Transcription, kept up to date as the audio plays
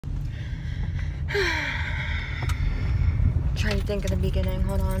Trying to think of the beginning.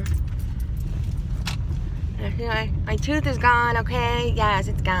 Hold on. My tooth is gone, okay? Yes,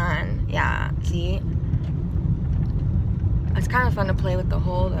 it's gone. Yeah, see? It's kind of fun to play with the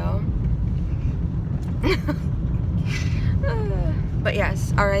hole, though. But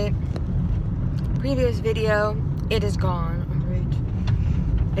yes, alright. Previous video, it is gone.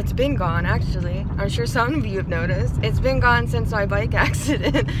 Alright. It's been gone, actually. I'm sure some of you have noticed. It's been gone since my bike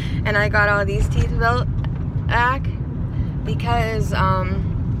accident. And I got all these teeth built back. Because,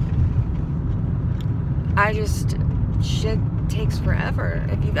 shit takes forever.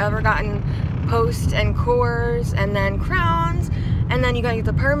 If you've ever gotten post and cores and then crowns, and then you gotta get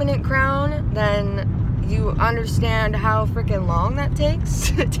the permanent crown, then you understand how freaking long that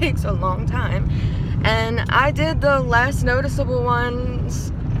takes. It takes a long time. And I did the less noticeable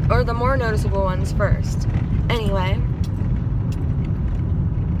ones, or the more noticeable ones first. Anyway.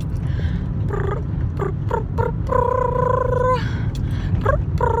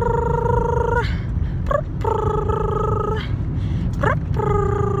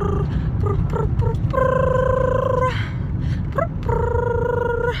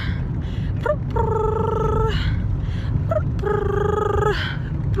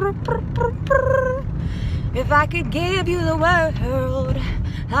 If I could give you the world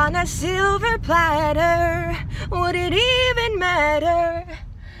on a silver platter, would it even matter?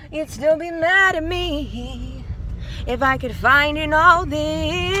 You'd still be mad at me. If I could find in all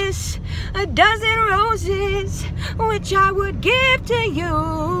this a dozen roses, which I would give to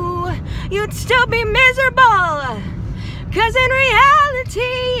you, you'd still be miserable. 'Cause in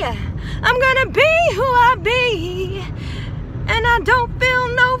reality, I'm gonna be who I be, and I don't feel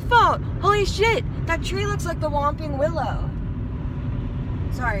no fault. Holy shit, that tree looks like the Whomping Willow.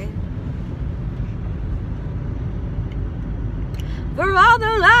 Sorry. For all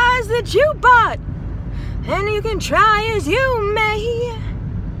the lies that you bought, and you can try as you may.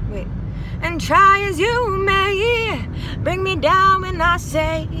 Wait. And try as you may, bring me down when I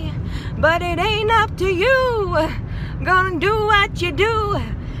say, but it ain't up to you. Gonna do what you do.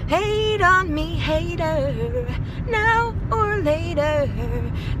 Hate on me, hater, now or later.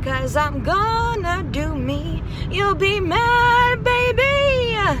 'Cause I'm gonna do me. You'll be mad,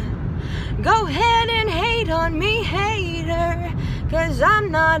 baby. Go ahead and hate on me, hater. 'Cause I'm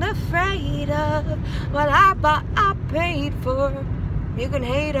not afraid of what I bought, I paid for. You can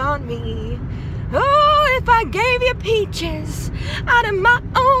hate on me. Oh, if I gave you peaches out of my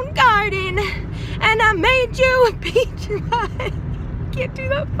own garden, and I made you a peach pie. Can't do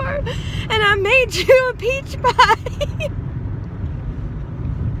that part. And I made you a peach pie.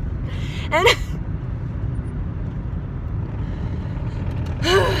 And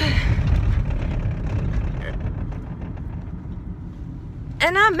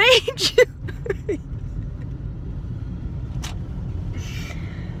and I made you.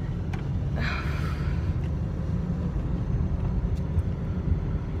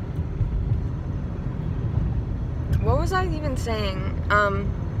 What was I even saying?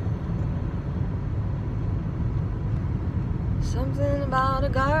 Something about a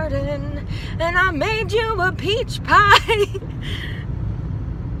garden, and I made you a peach pie.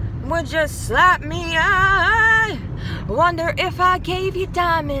 Would you slap me? I wonder if I gave you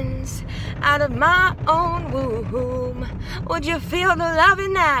diamonds out of my own womb. Would you feel the love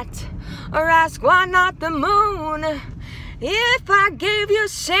in that? Or ask why not the moon? If I gave you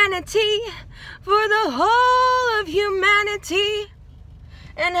sanity for the whole of humanity,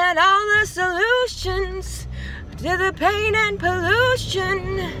 and had all the solutions to the pain and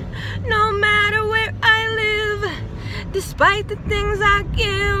pollution, no matter where I live, despite the things I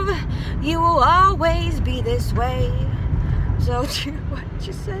give, you will always be this way. So do what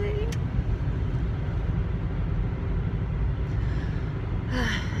you say.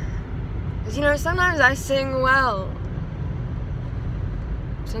 You know, sometimes I sing well.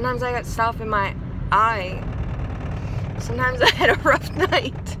 Sometimes I got stuff in my eye. Sometimes I had a rough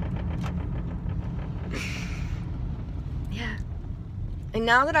night. Yeah. And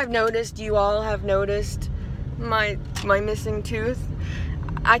now that I've noticed, you all have noticed my missing tooth,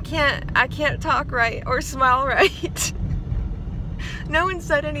 I can't talk right or smile right. No one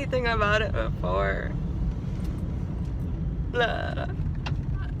said anything about it before. No,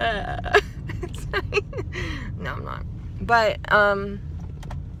 I'm not. But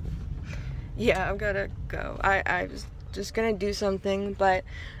yeah, I've gotta go. I was just gonna do something, but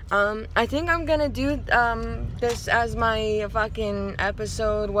I think I'm gonna do this as my fucking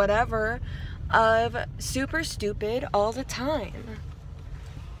episode whatever of Super Stupid all the time.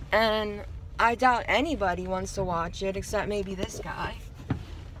 And I doubt anybody wants to watch it except maybe this guy.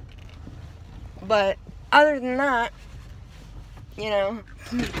 But other than that, you know,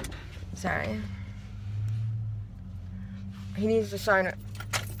 sorry. He needs to sign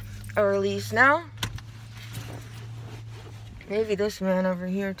a release now. Maybe this man over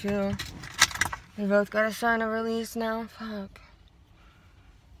here too. They both gotta sign a release now. Fuck.